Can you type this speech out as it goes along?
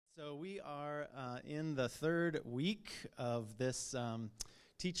So we are in the third week of this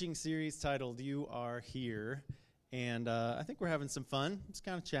teaching series titled "You Are Here," and I think we're having some fun. It's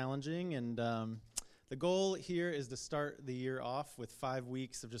kind of challenging, and the goal here is to start the year off with 5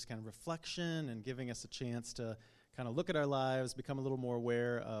 weeks of just kind of reflection and giving us a chance to kind of look at our lives, become a little more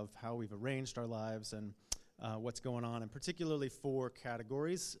aware of how we've arranged our lives and what's going on, and particularly 4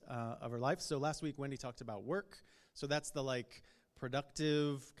 categories of our life. So last week, Wendy talked about work. So that's the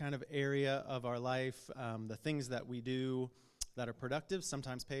productive kind of area of our life, the things that we do that are productive,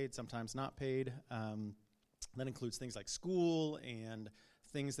 sometimes paid, sometimes not paid. That includes things like school and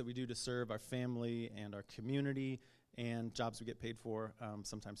things that we do to serve our family and our community, and jobs we get paid for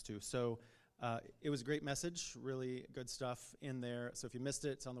sometimes too. So it was a great message, really good stuff in there. So if you missed it,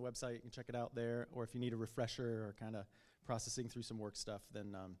 it's on the website. You can check it out there. Or if you need a refresher or kind of processing through some work stuff,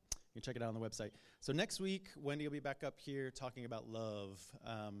 then you can check it out on the website. So next week, Wendy will be back up here talking about love.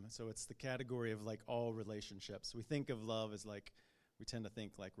 So it's the category of all relationships. We think of love as we tend to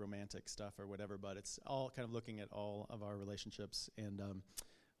think romantic stuff or whatever, but it's all kind of looking at all of our relationships. And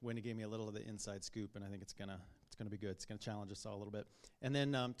Wendy gave me a little of the inside scoop, and I think it's gonna be good. It's gonna challenge us all a little bit. And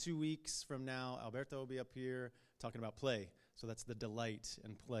then 2 weeks from now, Alberto will be up here talking about play. So that's the delight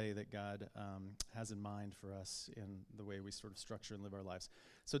and play that God has in mind for us in the way we sort of structure and live our lives.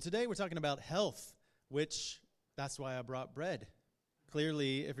 So today we're talking about health, which that's why I brought bread.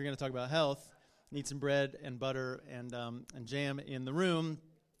 Clearly, if you're going to talk about health, you need some bread and butter and jam in the room,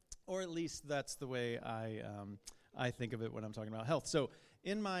 or at least that's the way I think of it when I'm talking about health. So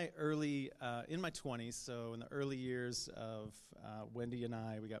in my 20s, so in the early years of Wendy and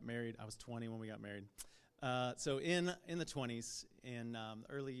I, we got married. I was 20 when we got married. So in the 20s, in the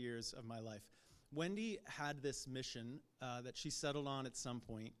early years of my life, Wendy had this mission that she settled on at some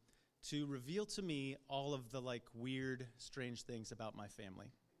point to reveal to me all of the weird, strange things about my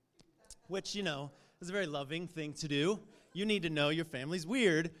family. Which, is a very loving thing to do. You need to know your family's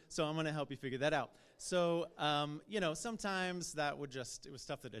weird, so I'm going to help you figure that out. So, sometimes it was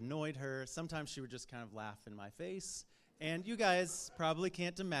stuff that annoyed her. Sometimes she would just kind of laugh in my face. And you guys probably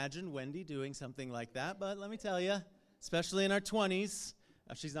can't imagine Wendy doing something like that, but let me tell you, especially in our 20s,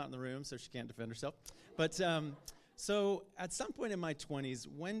 she's not in the room, so she can't defend herself. But so at some point in my 20s,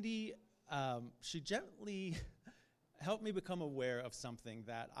 Wendy, she gently helped me become aware of something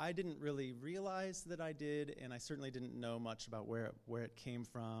that I didn't really realize that I did, and I certainly didn't know much about where it came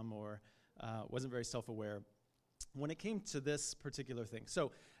from, or wasn't very self-aware when it came to this particular thing.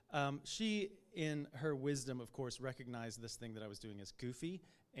 So she, in her wisdom, of course, recognized this thing that I was doing as goofy,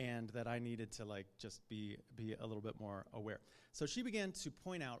 and that I needed to just be a little bit more aware. So she began to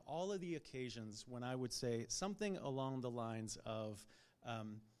point out all of the occasions when I would say something along the lines of,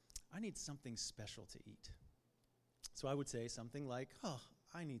 I need something special to eat. So I would say something like,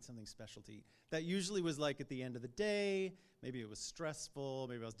 I need something special to eat. That usually was at the end of the day. Maybe it was stressful.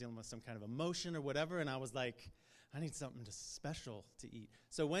 Maybe I was dealing with some kind of emotion or whatever. And I was like, I need something special to eat.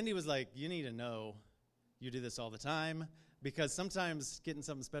 So Wendy was like, you need to know you do this all the time. Because sometimes getting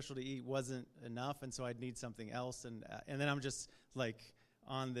something special to eat wasn't enough. And so I'd need something else. And then I'm just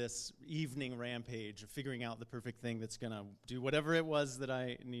on this evening rampage of figuring out the perfect thing that's going to do whatever it was that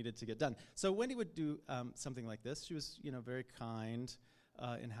I needed to get done. So Wendy would do something like this. She was, very kind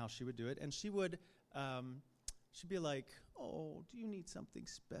in how she would do it. And she would, she'd be like, oh, do you need something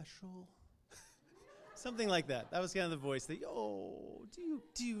special? Something like that. That was kind of the voice that, oh,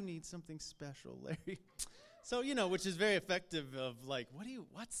 do you need something special, Larry? So, which is very effective of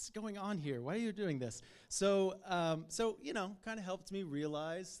what's going on here? Why are you doing this? So, kind of helped me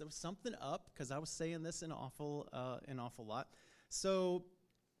realize there was something up because I was saying this an awful lot. So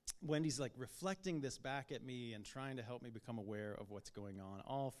Wendy's reflecting this back at me and trying to help me become aware of what's going on,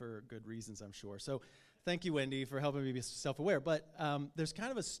 all for good reasons, I'm sure. So thank you, Wendy, for helping me be self-aware. But there's kind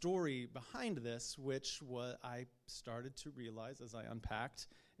of a story behind this, which I started to realize as I unpacked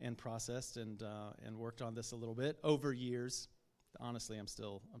and processed and worked on this a little bit over years. Honestly, I'm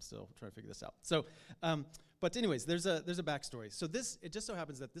still trying to figure this out. So, but anyways, there's a backstory. So it just so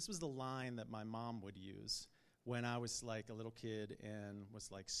happens that this was the line that my mom would use when I was a little kid and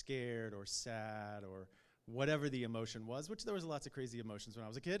was scared or sad or whatever the emotion was, which there was lots of crazy emotions when I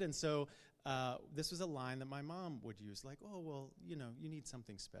was a kid. And so this was a line that my mom would use, oh, well, you need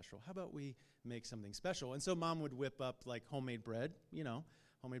something special. How about we make something special? And so mom would whip up homemade bread,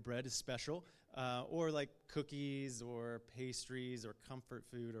 homemade bread is special, or cookies or pastries or comfort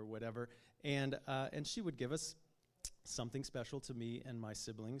food or whatever. And she would give us something special to me and my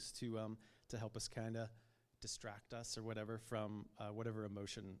siblings to help us kind of distract us or whatever from whatever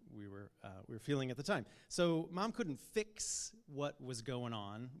emotion we were feeling at the time. So Mom couldn't fix what was going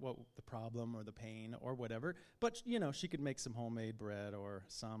on, what the problem or the pain or whatever, but she could make some homemade bread or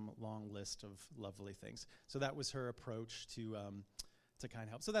some long list of lovely things. So that was her approach to kind of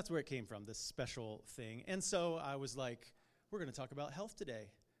help. So that's where it came from, this special thing. And so I was like, we're going to talk about health today,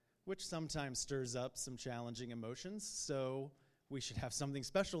 which sometimes stirs up some challenging emotions. So we should have something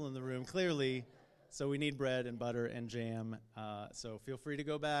special in the room, clearly. So we need bread and butter and jam. So feel free to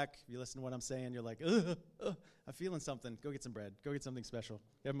go back. If you listen to what I'm saying, you're like, I'm feeling something. Go get some bread. Go get something special.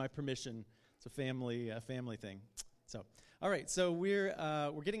 You have my permission. It's a family thing. So, all right. So we're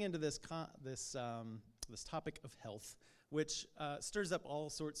getting into this topic of health, which stirs up all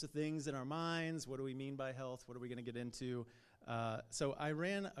sorts of things in our minds. What do we mean by health? What are we going to get into? So I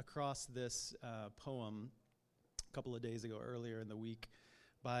ran across this poem a couple of days ago, earlier in the week,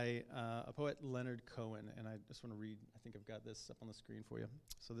 by a poet, Leonard Cohen, and I just want to read, I think I've got this up on the screen for you.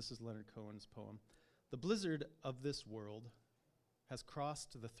 So this is Leonard Cohen's poem. The blizzard of this world has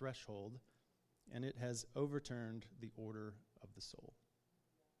crossed the threshold, and it has overturned the order of the soul.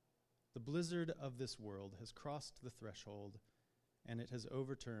 The blizzard of this world has crossed the threshold, and it has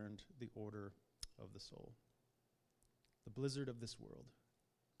overturned the order of the soul. The blizzard of this world.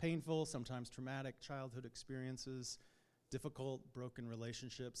 Painful, sometimes traumatic childhood experiences, difficult, broken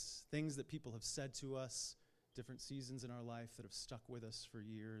relationships, things that people have said to us, different seasons in our life that have stuck with us for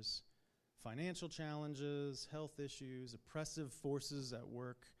years, financial challenges, health issues, oppressive forces at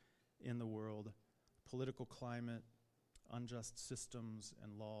work in the world, political climate, unjust systems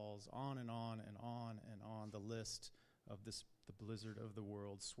and laws, on and on and on and on, the list of the blizzard of the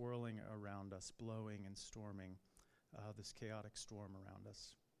world swirling around us, blowing and storming, this chaotic storm around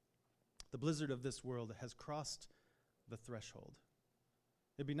us. The blizzard of this world has crossed the threshold.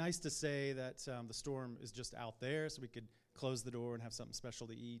 It'd be nice to say that the storm is just out there so we could close the door and have something special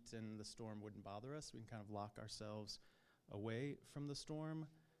to eat and the storm wouldn't bother us. We can kind of lock ourselves away from the storm,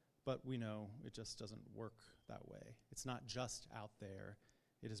 but we know it just doesn't work that way. It's not just out there.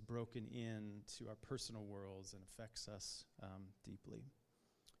 It has broken into our personal worlds and affects us deeply.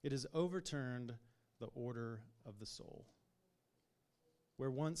 It has overturned the order of the soul.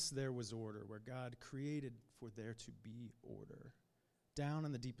 Where once there was order, where God created for there to be order. Down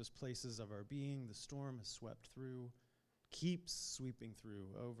in the deepest places of our being, the storm has swept through, keeps sweeping through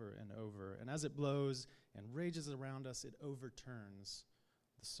over and over. And as it blows and rages around us, it overturns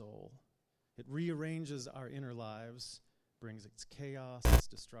the soul. It rearranges our inner lives, brings its chaos, its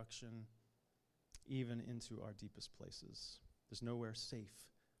destruction, even into our deepest places. There's nowhere safe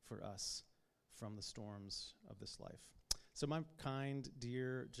for us from the storms of this life. So my kind,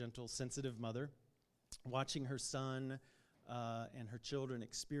 dear, gentle, sensitive mother, watching her son and her children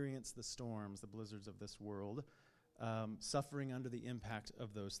experience the storms, the blizzards of this world, suffering under the impact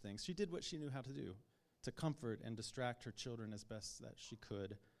of those things, she did what she knew how to do, to comfort and distract her children as best that she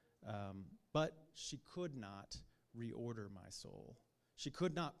could. But she could not reorder my soul. She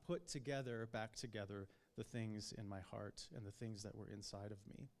could not put back together, the things in my heart and the things that were inside of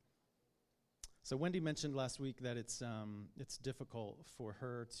me. So Wendy mentioned last week that it's difficult for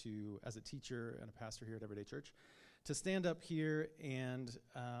her to, as a teacher and a pastor here at Everyday Church, to stand up here and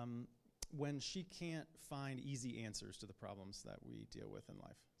when she can't find easy answers to the problems that we deal with in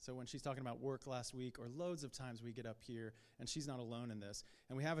life. So when she's talking about work last week, or loads of times we get up here, and she's not alone in this,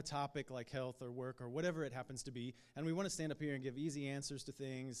 and we have a topic like health or work or whatever it happens to be, and we want to stand up here and give easy answers to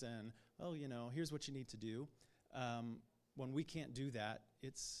things, and, here's what you need to do. When we can't do that,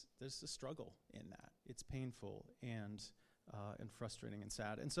 there's a struggle in that. It's painful and frustrating and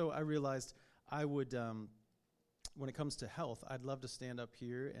sad. And so I realized I would, when it comes to health, I'd love to stand up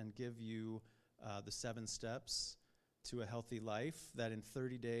here and give you the 7 steps to a healthy life that in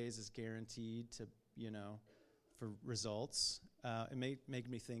 30 days is guaranteed to, for results. It may make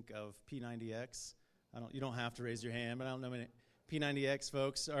me think of P90X. You don't have to raise your hand, but I don't know many P90X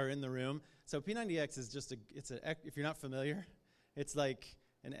folks are in the room. So P90X is just if you're not familiar, it's like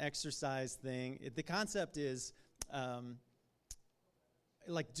an exercise thing. The concept is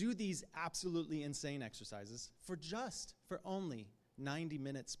do these absolutely insane exercises for only 90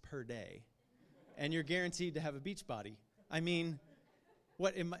 minutes per day, and you're guaranteed to have a beach body. I mean,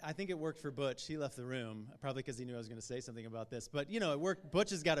 I think it worked for Butch. He left the room, probably because he knew I was going to say something about this. But, it worked.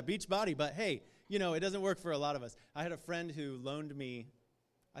 Butch has got a beach body, but hey, it doesn't work for a lot of us. I had a friend who loaned me,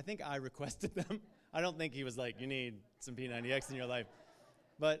 I think I requested them. I don't think he was like, you need some P90X in your life.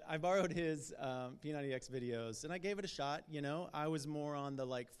 But I borrowed his P90X videos, and I gave it a shot. I was more on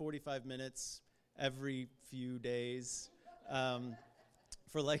the 45 minutes every few days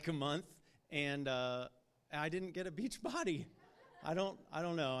for a month. And I didn't get a beach body. I don't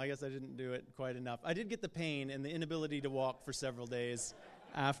know. I guess I didn't do it quite enough. I did get the pain and the inability to walk for several days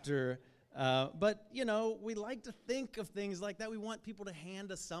after. But, we like to think of things like that. We want people to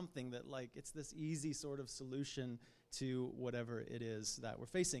hand us something that, like, it's this easy sort of solution to whatever it is that we're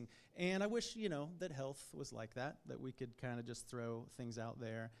facing. And I wish, that health was like that we could kind of just throw things out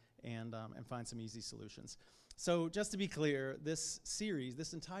there and find some easy solutions. So just to be clear, this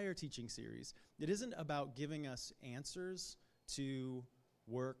entire teaching series, it isn't about giving us answers to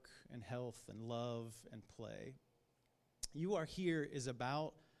work and health and love and play. You Are Here is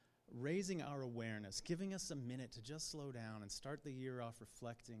about raising our awareness, giving us a minute to just slow down and start the year off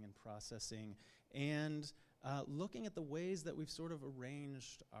reflecting and processing and looking at the ways that we've sort of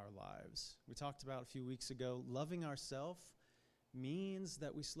arranged our lives. We talked about a few weeks ago, loving ourselves means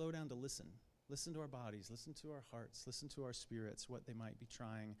that we slow down to listen. Listen to our bodies, listen to our hearts, listen to our spirits, what they might be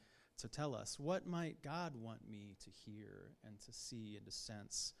trying to tell us. What might God want me to hear and to see and to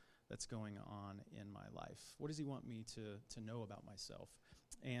sense that's going on in my life? What does he want me to know about myself?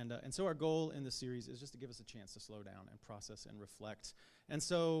 And so our goal in this series is just to give us a chance to slow down and process and reflect. And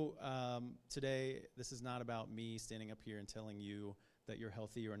so today, this is not about me standing up here and telling you that you're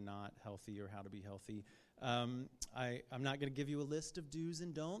healthy or not healthy or how to be healthy. I'm not going to give you a list of do's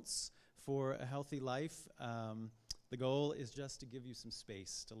and don'ts for a healthy life. The goal is just to give you some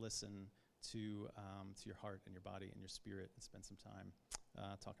space to listen to your heart and your body and your spirit and spend some time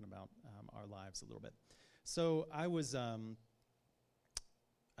talking about our lives a little bit. So as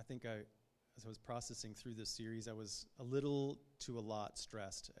I was processing through this series, I was a lot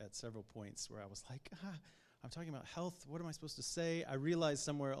stressed at several points where I was like, I'm talking about health. What am I supposed to say? I realized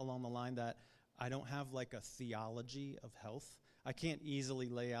somewhere along the line that I don't have like a theology of health. I can't easily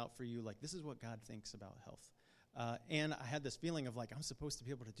lay out for you, like, this is what God thinks about health. And I had this feeling of, like, I'm supposed to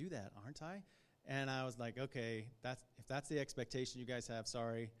be able to do that, aren't I? And I was like, okay, if that's the expectation you guys have,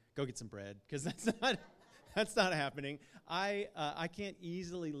 sorry, go get some bread, because that's not happening. I can't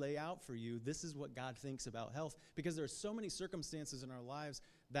easily lay out for you, this is what God thinks about health, because there are so many circumstances in our lives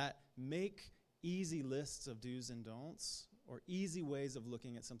that make easy lists of do's and don'ts, or easy ways of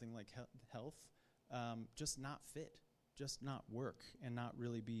looking at something like health, just not fit. Just not work and not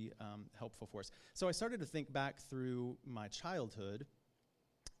really be helpful for us. So I started to think back through my childhood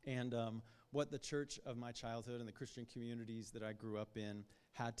and what the church of my childhood and the Christian communities that I grew up in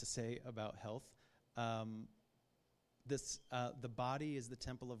had to say about health. The body is the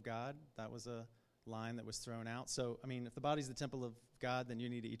temple of God. That was a line that was thrown out. So, if the body's the temple of God, then you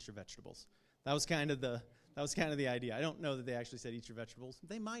need to eat your vegetables. That was kind of the idea. I don't know that they actually said eat your vegetables.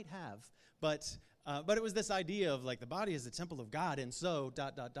 They might have, but it was this idea of, like, the body is the temple of God, and so ...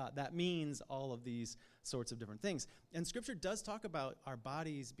 That means all of these sorts of different things. And Scripture does talk about our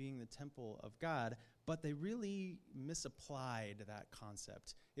bodies being the temple of God, but they really misapplied that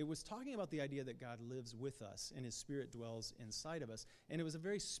concept. It was talking about the idea that God lives with us and his Spirit dwells inside of us, and it was a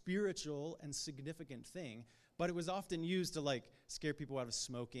very spiritual and significant thing. But it was often used to, like, scare people out of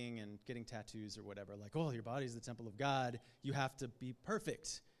smoking and getting tattoos or whatever. Like, oh, your body is the temple of God. You have to be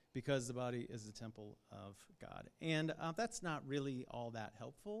perfect because the body is the temple of God. And that's not really all that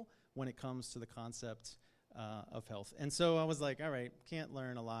helpful when it comes to the concept of health. And so I was like, all right, can't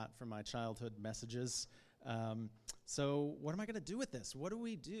learn a lot from my childhood messages. So what am I going to do with this? What do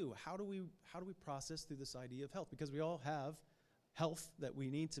we do? How do we process through this idea of health? Because we all have health that we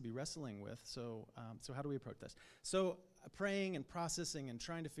need to be wrestling with. So how do we approach this? So praying and processing and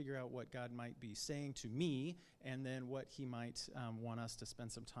trying to figure out what God might be saying to me and then what he might want us to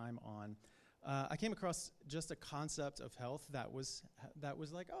spend some time on. I came across just a concept of health that was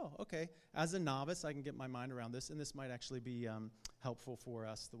like, oh, okay, as a novice, I can get my mind around this, and this might actually be helpful for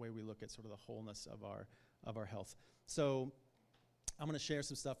us, the way we look at sort of the wholeness of our health. So I'm going to share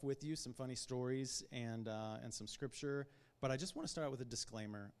some stuff with you, some funny stories and some scripture. But I just want to start out with a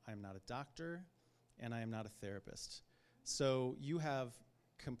disclaimer. I am not a doctor, and I am not a therapist. So you have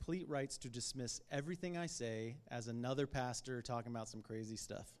complete rights to dismiss everything I say as another pastor talking about some crazy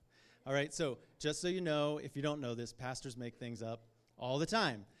stuff. All right, so just so you know, if you don't know this, pastors make things up all the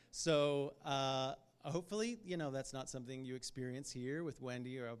time. So hopefully, that's not something you experience here with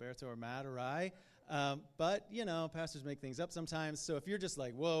Wendy or Alberto or Matt or I. But, pastors make things up sometimes. So if you're just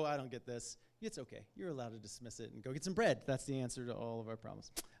like, whoa, I don't get this, it's okay. You're allowed to dismiss it and go get some bread. That's the answer to all of our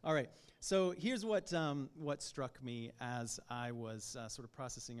problems. All right. So here's what struck me as I was sort of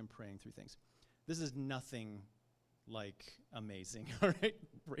processing and praying through things. This is nothing like amazing. All right.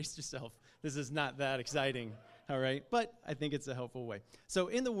 Brace yourself. This is not that exciting. All right. But I think it's a helpful way. So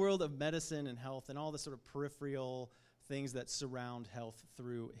in the world of medicine and health and all the sort of peripheral things that surround health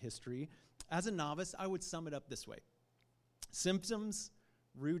through history, as a novice, I would sum it up this way. Symptoms,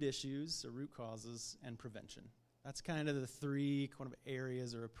 root issues, or root causes, and prevention. That's kind of the three kind of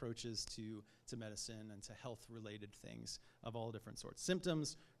areas or approaches to medicine and to health-related things of all different sorts.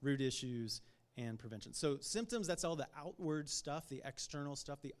 Symptoms, root issues, and prevention. So symptoms, that's all the outward stuff, the external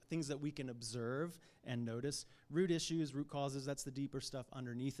stuff, the things that we can observe and notice. Root issues, root causes, that's the deeper stuff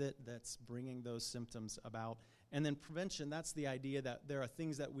underneath it that's bringing those symptoms about. And then prevention, that's the idea that there are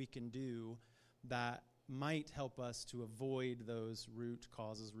things that we can do that might help us to avoid those root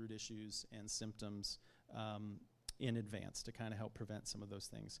causes, root issues, and symptoms in advance to kind of help prevent some of those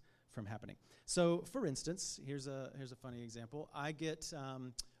things from happening. So, for instance, here's a funny example. I get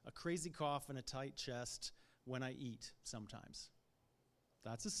a crazy cough and a tight chest when I eat sometimes.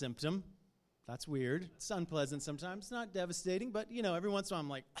 That's a symptom. That's weird. It's unpleasant sometimes. It's not devastating, but, every once in a while I'm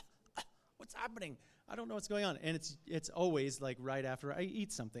like, what's happening? I don't know what's going on. And it's always like right after I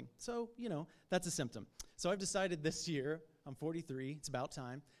eat something. So, that's a symptom. So I've decided this year, I'm 43, it's about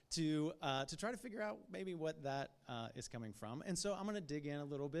time, to try to figure out maybe what that is coming from. And so I'm going to dig in a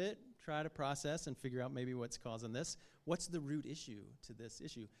little bit, try to process and figure out maybe what's causing this. What's the root issue to this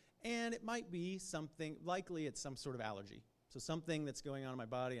issue? And it might be something, likely it's some sort of allergy. So something that's going on in my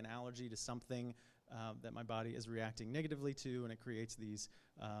body, an allergy to something that my body is reacting negatively to, and it creates these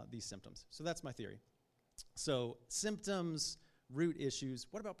symptoms. So that's my theory. So symptoms, root issues.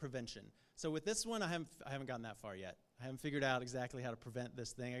 What about prevention? So with this one, I haven't gotten that far yet. I haven't figured out exactly how to prevent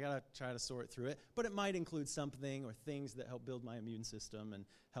this thing. I got to try to sort through it. But it might include something or things that help build my immune system and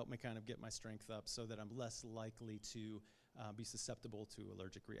help me kind of get my strength up so that I'm less likely to be susceptible to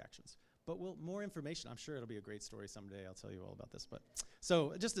allergic reactions. But more information. I'm sure it'll be a great story someday. I'll tell you all about this. But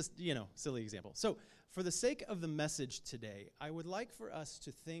so just this, silly example. So for the sake of the message today, I would like for us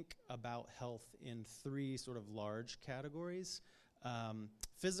to think about health in three sort of large categories: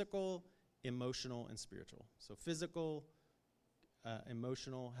 physical, emotional, and spiritual. So physical,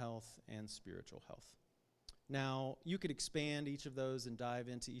 emotional health, and spiritual health. Now, you could expand each of those and dive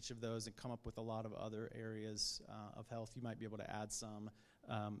into each of those and come up with a lot of other areas of health. You might be able to add some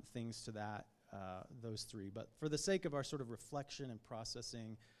things to that, those three. But for the sake of our sort of reflection and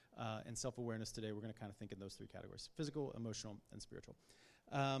processing and self-awareness today, we're going to kind of think in those three categories: physical, emotional, and spiritual.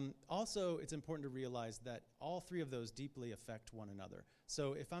 Also, it's important to realize that all three of those deeply affect one another.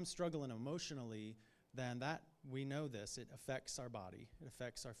 So if I'm struggling emotionally, then that, we know this, it affects our body, it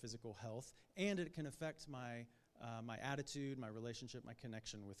affects our physical health, and it can affect my attitude, my relationship, my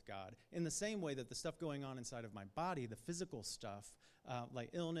connection with God. In the same way that the stuff going on inside of my body, the physical stuff, like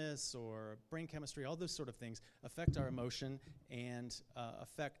illness or brain chemistry, all those sort of things, affect our emotion and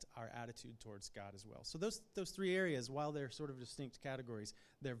affect our attitude towards God as well. So those three areas, while they're sort of distinct categories,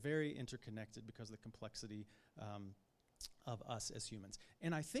 they're very interconnected because of the complexity of us as humans.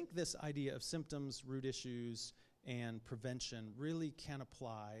 And I think this idea of symptoms, root issues, and prevention really can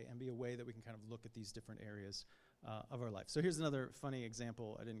apply and be a way that we can kind of look at these different areas of our life. So here's another funny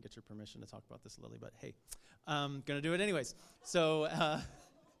example. I didn't get your permission to talk about this, Lily, but hey, I'm going to do it anyways. So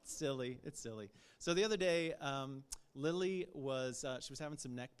it's silly. So the other day, Lily she was having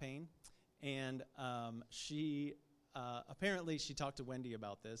some neck pain, and she apparently she talked to Wendy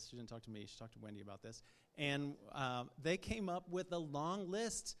about this. She didn't talk to me. She talked to Wendy about this. And they came up with a long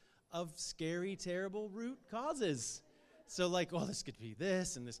list of scary, terrible root causes. So this could be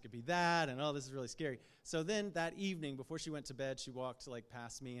this, and this could be that, and this is really scary. So then that evening, before she went to bed, she walked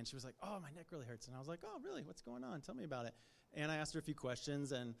past me, and she was like, oh, my neck really hurts. And I was like, oh, really? What's going on? Tell me about it. And I asked her a few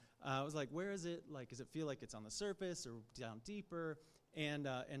questions, and I was like, where is it? Does it feel like it's on the surface or down deeper? And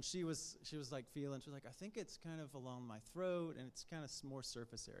she was feeling, she was like, I think it's kind of along my throat, and it's kind of more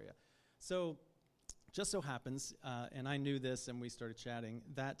surface area. So just so happens, and I knew this, and we started chatting,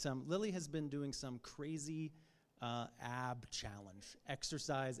 that Lily has been doing some crazy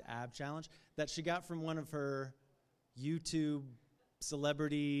exercise ab challenge that she got from one of her YouTube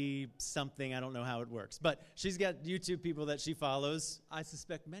celebrity something. I don't know how it works, but she's got YouTube people that she follows. I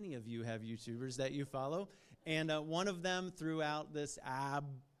suspect many of you have YouTubers that you follow, and one of them threw out this ab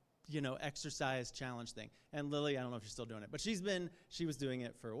exercise challenge thing. And Lily, I don't know if she's still doing it, but she was doing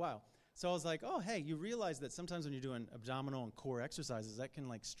it for a while. So I was like, oh, hey, you realize that sometimes when you're doing abdominal and core exercises, that can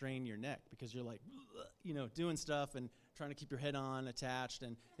strain your neck because you're doing stuff and trying to keep your head on attached,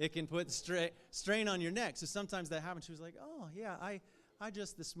 and it can put strain on your neck. So sometimes that happens. She was like, oh, yeah, I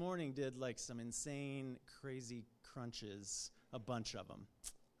just this morning did some insane, crazy crunches, a bunch of them.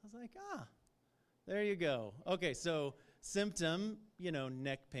 I was like, there you go. Okay, so symptom,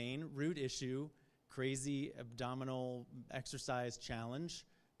 neck pain, root issue, crazy abdominal exercise challenge.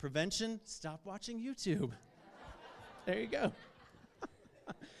 Prevention, stop watching YouTube. There you go.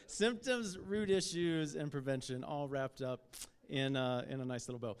 Symptoms, root issues, and prevention all wrapped up in a nice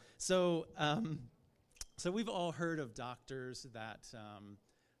little bow. So we've all heard of doctors that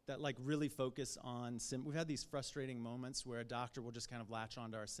like really focus on we've had these frustrating moments where a doctor will just kind of latch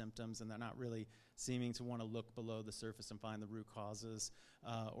onto our symptoms and they're not really seeming to want to look below the surface and find the root causes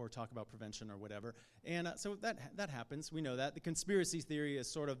or talk about prevention or whatever. And so that happens. We know that. The conspiracy theory is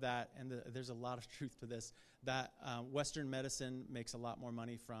sort of that, and there's a lot of truth to this, that Western medicine makes a lot more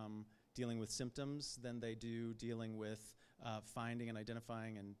money from dealing with symptoms than they do dealing with finding and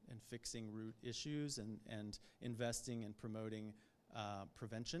identifying and fixing root issues and investing and promoting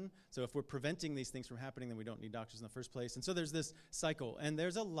prevention. So if we're preventing these things from happening, then we don't need doctors in the first place. And so there's this cycle, and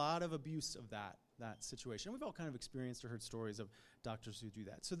there's a lot of abuse of that situation. We've all kind of experienced or heard stories of doctors who do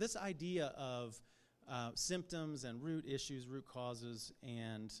that. So this idea of symptoms and root issues, root causes,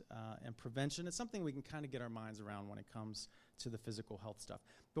 and prevention, it's something we can kind of get our minds around when it comes to the physical health stuff.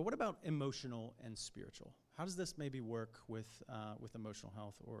 But what about emotional and spiritual? How does this maybe work with emotional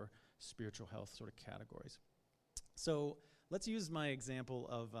health or spiritual health sort of categories? So let's use my example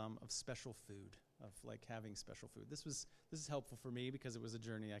of special food, of like having special food. This is helpful for me because it was a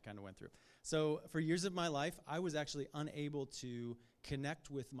journey I kind of went through. So for years of my life, I was actually unable to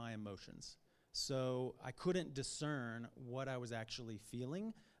connect with my emotions. So I couldn't discern what I was actually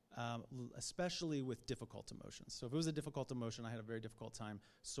feeling, especially with difficult emotions. So if it was a difficult emotion, I had a very difficult time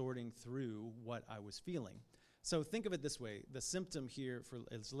sorting through what I was feeling. So think of it this way. The symptom here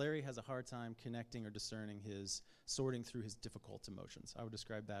is Larry has a hard time connecting or discerning sorting through his difficult emotions. I would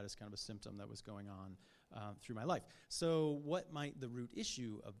describe that as kind of a symptom that was going on through my life. So what might the root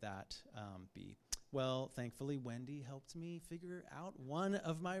issue of that be? Well, thankfully, Wendy helped me figure out one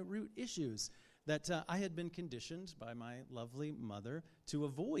of my root issues, that I had been conditioned by my lovely mother to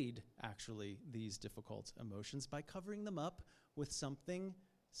avoid actually these difficult emotions by covering them up with something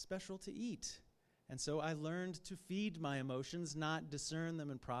special to eat. And so I learned to feed my emotions, not discern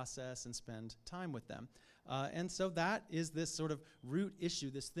them and process and spend time with them. And so that is this sort of root issue,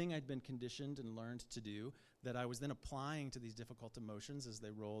 this thing I'd been conditioned and learned to do that I was then applying to these difficult emotions as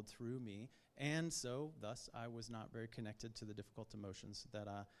they rolled through me. And so thus I was not very connected to the difficult emotions that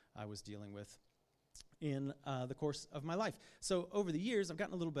I was dealing with in the course of my life. So over the years, I've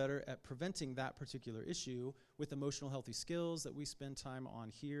gotten a little better at preventing that particular issue with emotional healthy skills that we spend time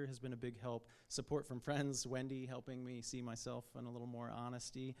on here has been a big help. Support from friends, Wendy helping me see myself in a little more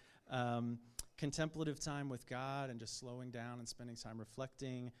honesty. Contemplative time with God and just slowing down and spending time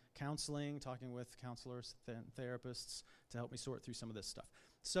reflecting. Counseling, talking with counselors, therapists to help me sort through some of this stuff.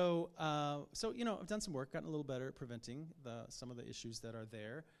 So I've done some work, gotten a little better at preventing some of the issues that are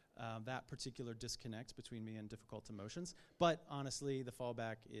there. That particular disconnect between me and difficult emotions. But honestly, the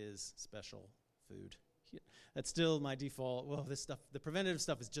fallback is special food. That's still my default. Well, this stuff, the preventative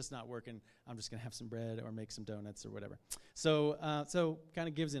stuff is just not working. I'm just going to have some bread or make some donuts or whatever. So kind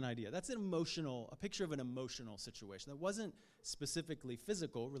of gives an idea. That's a picture of an emotional situation. That wasn't specifically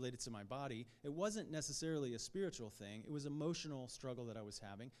physical, related to my body. It wasn't necessarily a spiritual thing. It was emotional struggle that I was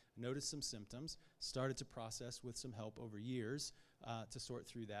having. I noticed some symptoms, started to process with some help over years to sort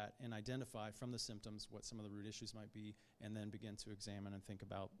through that and identify from the symptoms what some of the root issues might be, and then begin to examine and think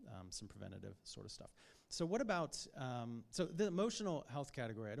about some preventative sort of stuff. So what about, so the emotional health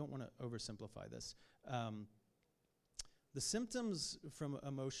category, I don't want to oversimplify this. The symptoms from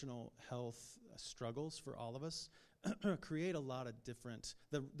emotional health struggles for all of us create a lot of different,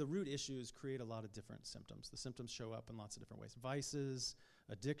 the root issues create a lot of different symptoms. The symptoms show up in lots of different ways. Vices,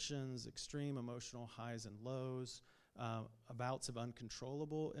 addictions, extreme emotional highs and lows, bouts of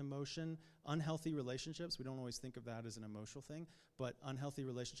uncontrollable emotion, unhealthy relationships. We don't always think of that as an emotional thing, but unhealthy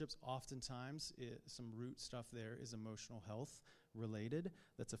relationships, oftentimes some root stuff there is emotional health related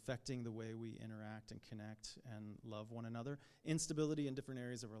that's affecting the way we interact and connect and love one another. Instability in different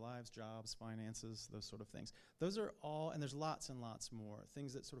areas of our lives, jobs, finances, those sort of things. Those are all, and there's lots and lots more,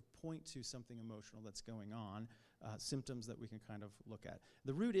 things that sort of point to something emotional that's going on, symptoms that we can kind of look at.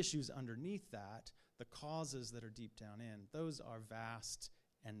 The root issues underneath that, the causes that are deep down in, those are vast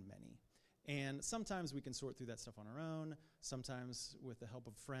and many. And sometimes we can sort through that stuff on our own. Sometimes with the help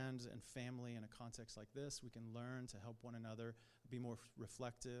of friends and family in a context like this, we can learn to help one another be more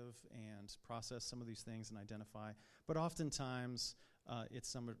reflective and process some of these things and identify. But oftentimes,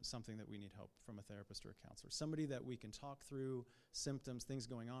 it's something that we need help from a therapist or a counselor, somebody that we can talk through symptoms, things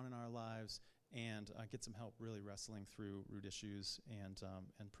going on in our lives, and get some help really wrestling through root issues and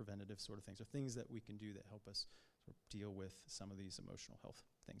preventative sort of things, or things that we can do that help us sort of deal with some of these emotional health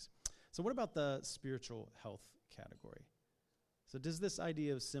things. So what about the spiritual health category? So does this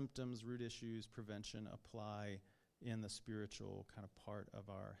idea of symptoms, root issues, prevention apply in the spiritual kind of part of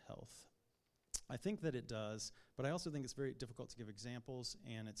our health? I think that it does, but I also think it's very difficult to give examples,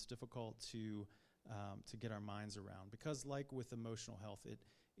 and it's difficult to get our minds around, because like with emotional health,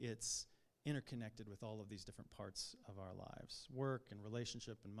 it's interconnected with all of these different parts of our lives. Work and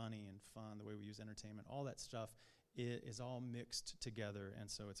relationship and money and fun, the way we use entertainment, all that stuff is all mixed together, and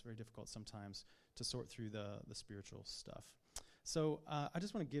so it's very difficult sometimes to sort through the spiritual stuff. So I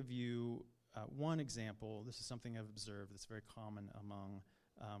just want to give you one example. This is something I've observed that's very common among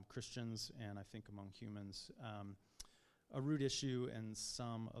Christians and I think among humans. A root issue and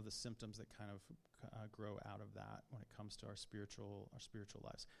some of the symptoms that kind of grow out of that when it comes to our spiritual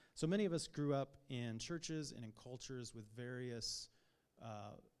lives. So many of us grew up in churches and in cultures with various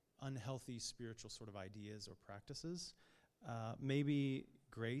unhealthy spiritual sort of ideas or practices. Maybe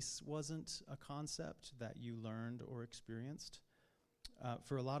grace wasn't a concept that you learned or experienced.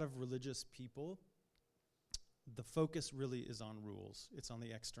 For a lot of religious people, the focus really is on rules. It's on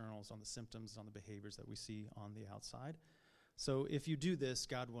the externals, on the symptoms, on the behaviors that we see on the outside. So if you do this,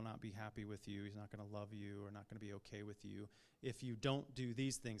 God will not be happy with you. He's not going to love you or not going to be okay with you. If you don't do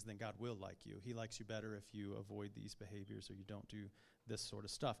these things, then God will like you. He likes you better if you avoid these behaviors or you don't do this sort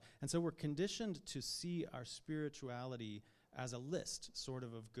of stuff. And so we're conditioned to see our spirituality as a list, sort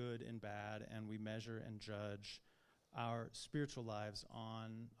of good and bad, and we measure and judge our spiritual lives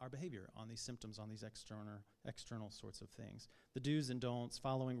on our behavior, on these symptoms, on these external sorts of things. The do's and don'ts,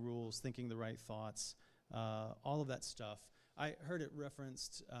 following rules, thinking the right thoughts, all of that stuff. I heard it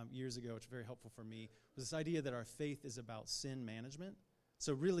referenced years ago, which was very helpful for me, was this idea that our faith is about sin management.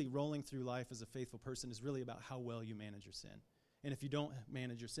 So really rolling through life as a faithful person is really about how well you manage your sin. And if you don't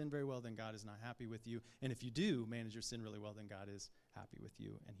manage your sin very well, then God is not happy with you. And if you do manage your sin really well, then God is happy with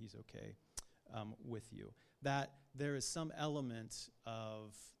you and he's okay with you. That there is some element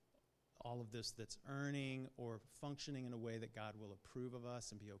of all of this that's earning or functioning in a way that God will approve of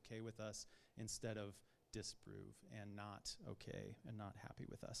us and be okay with us instead of disapprove and not okay and not happy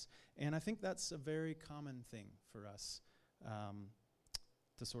with us. And I think that's a very common thing for us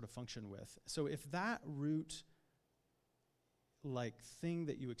to sort of function with. So if that root thing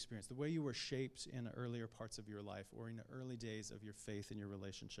that you experienced, the way you were shaped in earlier parts of your life or in the early days of your faith and your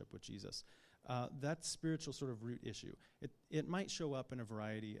relationship with Jesus, that spiritual sort of root issue, it might show up in a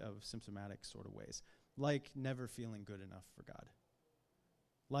variety of symptomatic sort of ways, like never feeling good enough for God.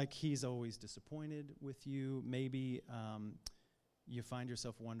 Like he's always disappointed with you. Maybe you find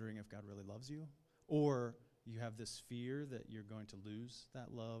yourself wondering if God really loves you, or you have this fear that you're going to lose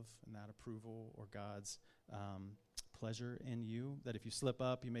that love and that approval or God's pleasure in you, that if you slip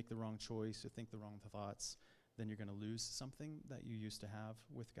up, you make the wrong choice, you think the wrong thoughts, then you're going to lose something that you used to have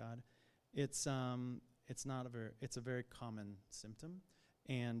with God. It's a very common symptom.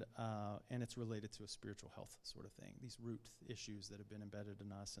 And it's related to a spiritual health sort of thing, these root issues that have been embedded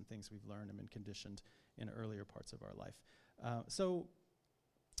in us and things we've learned and been conditioned in earlier parts of our life. So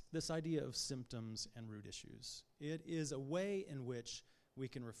this idea of symptoms and root issues, it is a way in which we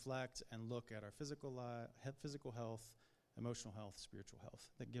can reflect and look at our physical health, emotional health, spiritual health.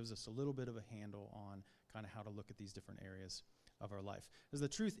 That gives us a little bit of a handle on kind of how to look at these different areas of our life. Because the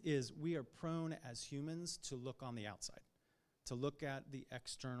truth is, we are prone as humans to look on the outside, to look at the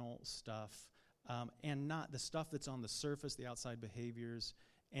external stuff, and not the stuff that's on the surface, the outside behaviors,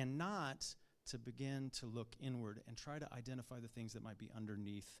 and not to begin to look inward and try to identify the things that might be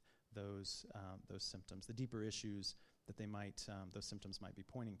underneath those symptoms, the deeper issues that those symptoms might be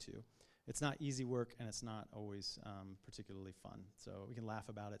pointing to. It's not easy work, and it's not always particularly fun. So we can laugh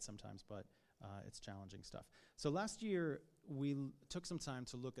about it sometimes, but it's challenging stuff. So last year, we took some time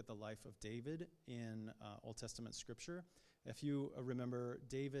to look at the life of David in Old Testament scripture. If you remember,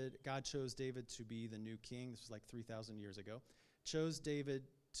 God chose David to be the new king. This was like 3,000 years ago. Chose David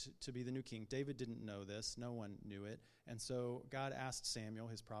to be the new king. David didn't know this. No one knew it. And so God asked Samuel,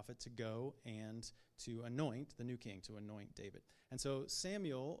 his prophet, to go and to anoint the new king, to anoint David. And so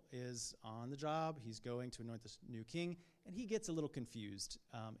Samuel is on the job. He's going to anoint this new king, and he gets a little confused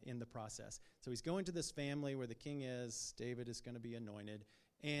in the process. So he's going to this family where the king is. David is going to be anointed.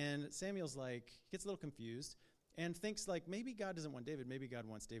 And Samuel's gets a little confused and thinks maybe God doesn't want David. Maybe God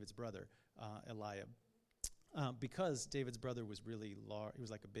wants David's brother, Eliab. Because David's brother was really large, he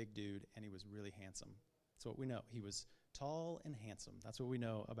was like a big dude, and he was really handsome. That's what we know. He was tall and handsome. That's what we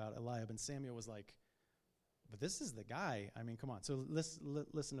know about Eliab. And Samuel was like, but this is the guy. I mean, come on. So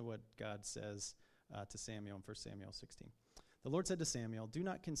listen to what God says to Samuel in 1 Samuel 16. The Lord said to Samuel, "Do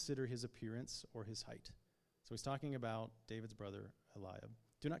not consider his appearance or his height." So he's talking about David's brother, Eliab.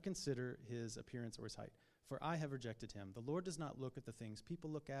 "Do not consider his appearance or his height, for I have rejected him. The Lord does not look at the things people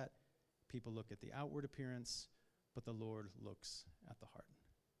look at. People look at the outward appearance, but the Lord looks at the heart.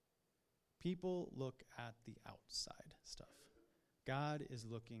 People look at the outside stuff. God is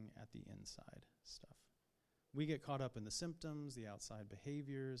looking at the inside stuff. We get caught up in the symptoms, the outside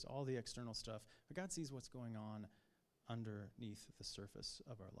behaviors, all the external stuff, but God sees what's going on underneath the surface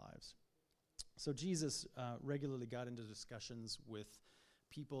of our lives. So Jesus regularly got into discussions with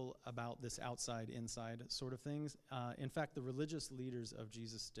people about this outside-inside sort of things. In fact, the religious leaders of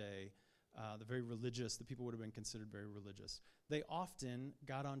Jesus' day, the people would have been considered very religious, they often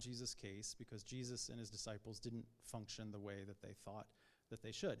got on Jesus' case because Jesus and his disciples didn't function the way that they thought that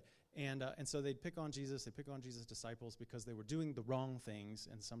they should. And so they'd pick on Jesus' disciples because they were doing the wrong things,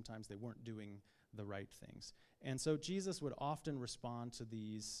 and sometimes they weren't doing the right things. And so Jesus would often respond to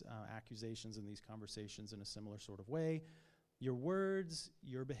these accusations and these conversations in a similar sort of way. Your words,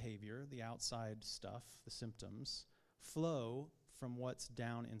 your behavior, the outside stuff, the symptoms, flow from what's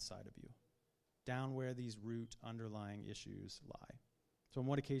down inside of you, down where these root underlying issues lie. So on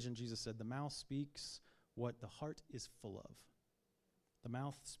one occasion, Jesus said, the mouth speaks what the heart is full of. The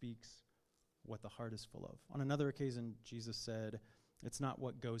mouth speaks what the heart is full of. On another occasion, Jesus said, it's not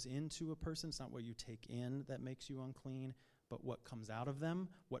what goes into a person, it's not what you take in that makes you unclean, but what comes out of them,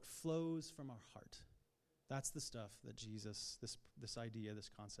 what flows from our heart. That's the stuff that Jesus, this idea, this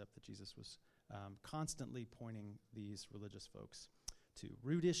concept that Jesus was constantly pointing these religious folks to.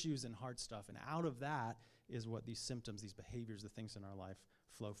 Root issues and heart stuff, and out of that is what these symptoms, these behaviors, the things in our life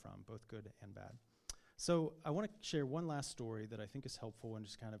flow from, both good and bad. So I want to share one last story that I think is helpful in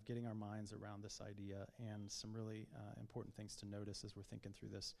just kind of getting our minds around this idea and some really important things to notice as we're thinking through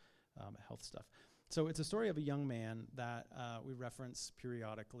this health stuff. So it's a story of a young man that we reference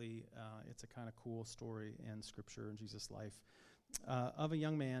periodically. It's a kind of cool story in Scripture in Jesus' life of a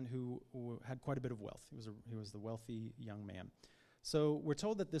young man who had quite a bit of wealth. He was the wealthy young man. So we're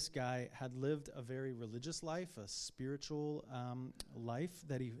told that this guy had lived a very religious life, a spiritual life,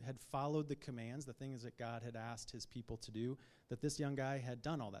 that he had followed the commands, the things that God had asked his people to do, that this young guy had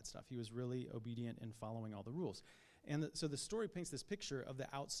done all that stuff. He was really obedient in following all the rules. And so the story paints this picture of the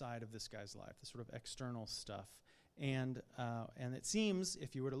outside of this guy's life, the sort of external stuff. And it seems,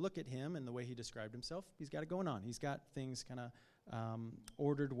 if you were to look at him and the way he described himself, he's got it going on. He's got things kind of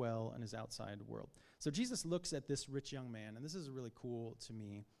ordered well in his outside world. So Jesus looks at this rich young man, and this is really cool to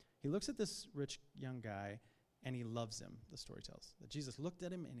me. He looks at this rich young guy, and he loves him, the story tells. That Jesus looked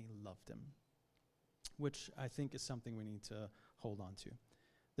at him, and he loved him, which I think is something we need to hold on to.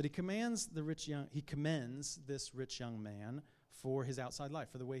 That he commends this rich young man for his outside life,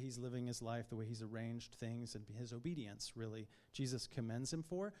 for the way he's living his life, the way he's arranged things, and his obedience, really. Jesus commends him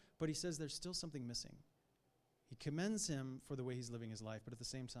for, but he says there's still something missing. He commends him for the way he's living his life, but at the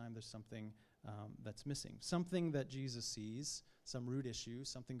same time, there's something that's missing. Something that Jesus sees, some root issue,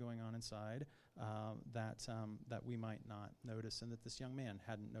 something going on inside that we might not notice, and that this young man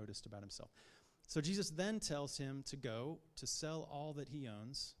hadn't noticed about himself. So Jesus then tells him to go to sell all that he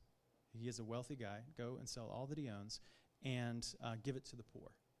owns. He is a wealthy guy. Go and sell all that he owns and give it to the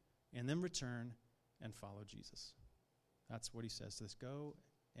poor. And then return and follow Jesus. That's what he says to this. Go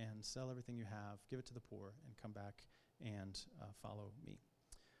and sell everything you have, give it to the poor, and come back and follow me.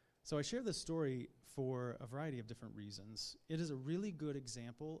 So I share this story for a variety of different reasons. It is a really good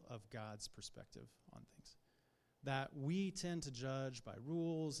example of God's perspective on things. That we tend to judge by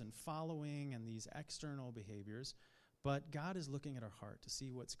rules and following and these external behaviors, but God is looking at our heart to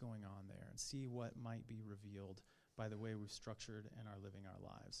see what's going on there and see what might be revealed by the way we've structured and are living our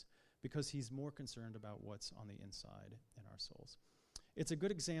lives, because he's more concerned about what's on the inside in our souls. It's a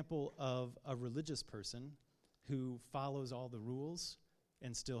good example of a religious person who follows all the rules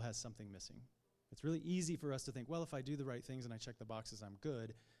and still has something missing. It's really easy for us to think, well, if I do the right things and I check the boxes, I'm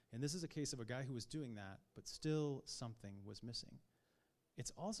good. And this is a case of a guy who was doing that, but still something was missing.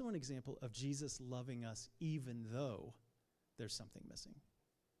 It's also an example of Jesus loving us even though there's something missing.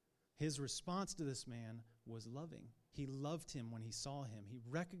 His response to this man was loving. He loved him when he saw him. He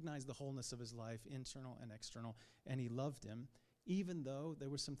recognized the wholeness of his life, internal and external, and he loved him, even though there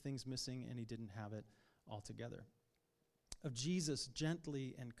were some things missing and he didn't have it altogether. Of Jesus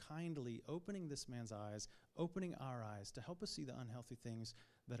gently and kindly opening this man's eyes, opening our eyes to help us see the unhealthy things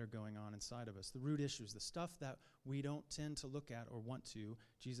that are going on inside of us, the root issues, the stuff that we don't tend to look at or want to.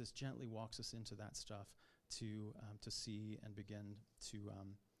 Jesus gently walks us into that stuff to see and begin to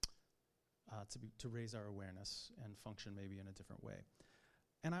raise our awareness and function maybe in a different way.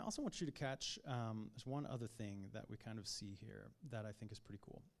 And I also want you to catch there's one other thing that we kind of see here that I think is pretty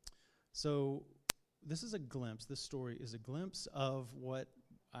cool. So this story is a glimpse of what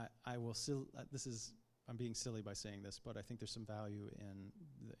I'm being silly by saying this, but I think there's some value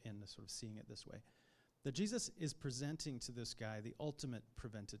in the sort of seeing it this way. that Jesus is presenting to this guy the ultimate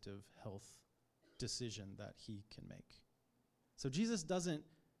preventative health decision that he can make. So Jesus doesn't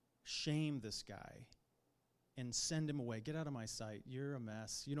shame this guy and send him away. Get out of my sight. You're a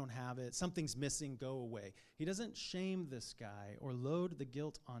mess. You don't have it. Something's missing. Go away. He doesn't shame this guy or load the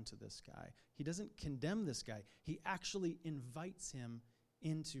guilt onto this guy. He doesn't condemn this guy. He actually invites him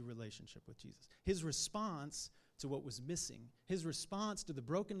into relationship with Jesus. His response to what was missing, his response to the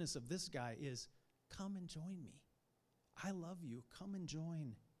brokenness of this guy is, come and join me. I love you. Come and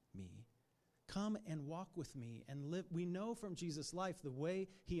join me. Come and walk with me and live. We know from Jesus' life the way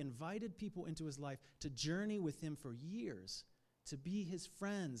he invited people into his life to journey with him for years, to be his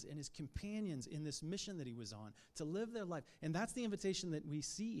friends and his companions in this mission that he was on, to live their life. And that's the invitation that we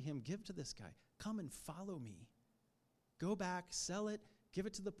see him give to this guy. Come and follow me. Go back, sell it, give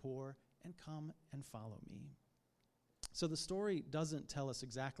it to the poor, and come and follow me. So the story doesn't tell us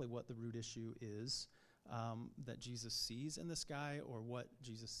exactly what the root issue is that Jesus sees in this guy or what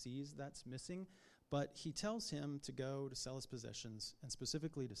Jesus sees that's missing, but he tells him to go to sell his possessions, and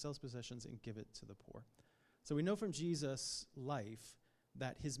specifically to sell his possessions and give it to the poor. So we know from Jesus' life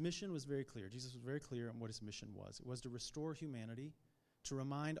that his mission was very clear. Jesus was very clear on what his mission was. It was to restore humanity, to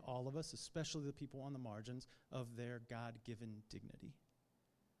remind all of us, especially the people on the margins, of their God-given dignity,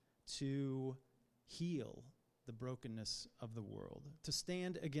 to heal the brokenness of the world, to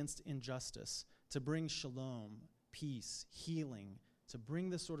stand against injustice, to bring shalom, peace, healing, to bring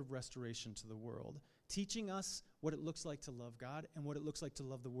this sort of restoration to the world, teaching us what it looks like to love God and what it looks like to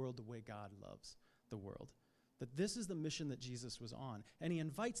love the world the way God loves the world. That this is the mission that Jesus was on. And he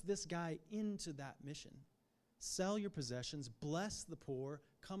invites this guy into that mission. Sell your possessions, bless the poor,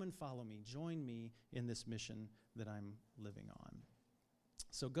 come and follow me, join me in this mission that I'm living on.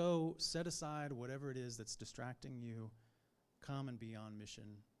 So go set aside whatever it is that's distracting you. Come and be on mission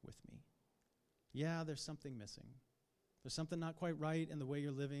with me. Yeah, there's something missing. There's something not quite right in the way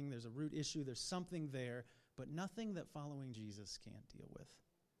you're living. There's a root issue. There's something there, but nothing that following Jesus can't deal with.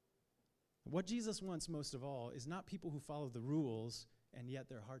 What Jesus wants most of all is not people who follow the rules and yet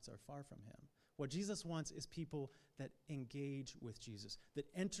their hearts are far from him. What Jesus wants is people that engage with Jesus, that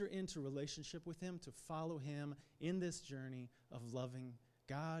enter into relationship with him, to follow him in this journey of loving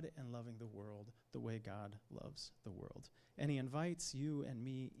God and loving the world the way God loves the world. And he invites you and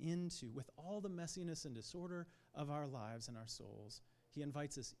me into, with all the messiness and disorder of our lives and our souls, he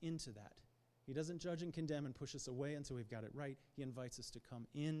invites us into that. He doesn't judge and condemn and push us away until we've got it right. He invites us to come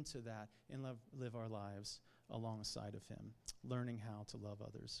into that and live our lives alongside of him, learning how to love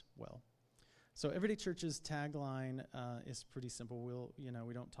others well. So Everyday Church's tagline is pretty simple.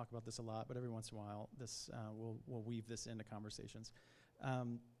 We don't talk about this a lot, but every once in a while, we'll weave this into conversations.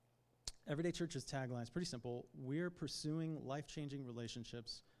 Everyday Church's tagline is pretty simple. We're pursuing life-changing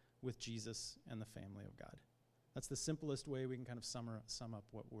relationships with Jesus and the family of God. That's the simplest way we can kind of sum up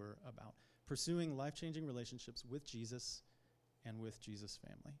what we're about. Pursuing life-changing relationships with Jesus and with Jesus'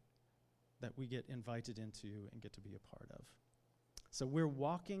 family that we get invited into and get to be a part of. So we're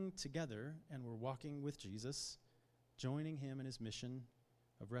walking together and we're walking with Jesus, joining him in his mission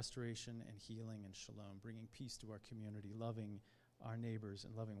of restoration and healing and shalom, bringing peace to our community, loving our neighbors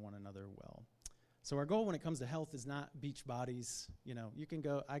and loving one another well. So our goal when it comes to health is not beach bodies. You can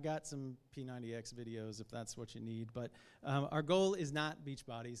go, I got some P90X videos if that's what you need, but our goal is not beach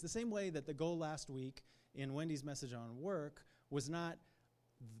bodies. The same way that the goal last week in Wendy's message on work was not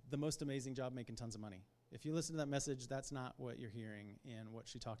the most amazing job making tons of money. If you listen to that message, that's not what you're hearing in what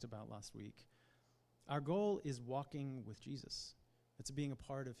she talked about last week. Our goal is walking with Jesus. It's being a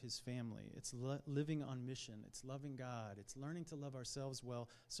part of his family. It's living on mission. It's loving God. It's learning to love ourselves well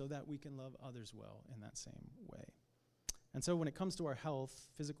so that we can love others well in that same way. And so when it comes to our health,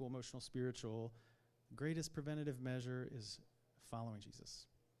 physical, emotional, spiritual, the greatest preventative measure is following Jesus,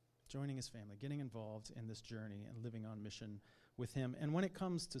 joining his family, getting involved in this journey and living on mission with him. And when it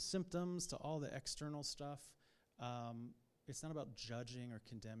comes to symptoms, to all the external stuff, it's not about judging or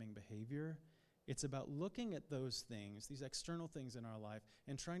condemning behavior. It's about looking at those things, these external things in our life,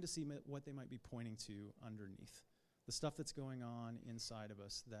 and trying to see what they might be pointing to underneath. The stuff that's going on inside of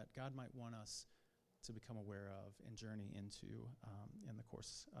us that God might want us to become aware of and journey into in the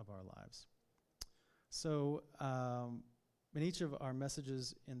course of our lives. So in each of our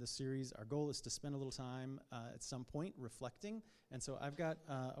messages in the series, our goal is to spend a little time at some point reflecting. And so I've got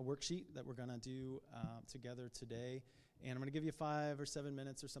a worksheet that we're going to do together today. And I'm going to give you 5 or 7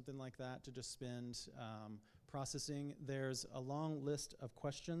 minutes or something like that to just spend processing. There's a long list of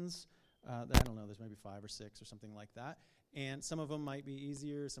questions that, I don't know, there's maybe 5 or 6 or something like that. And some of them might be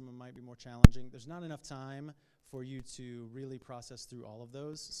easier, some of them might be more challenging. There's not enough time for you to really process through all of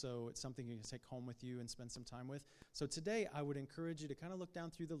those. So it's something you can take home with you and spend some time with. So today I would encourage you to kind of look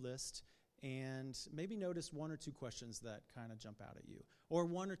down through the list and maybe notice one or two questions that kind of jump out at you, or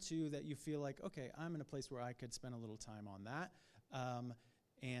one or two that you feel like, okay, I'm in a place where I could spend a little time on that.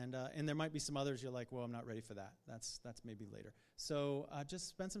 And there might be some others you're like, well, I'm not ready for that. That's maybe later. So just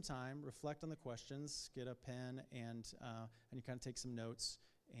spend some time, reflect on the questions, get a pen, and you kind of take some notes,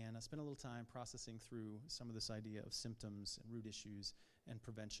 and spend a little time processing through some of this idea of symptoms and root issues and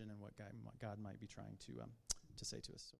prevention and what God might be trying to say to us. So.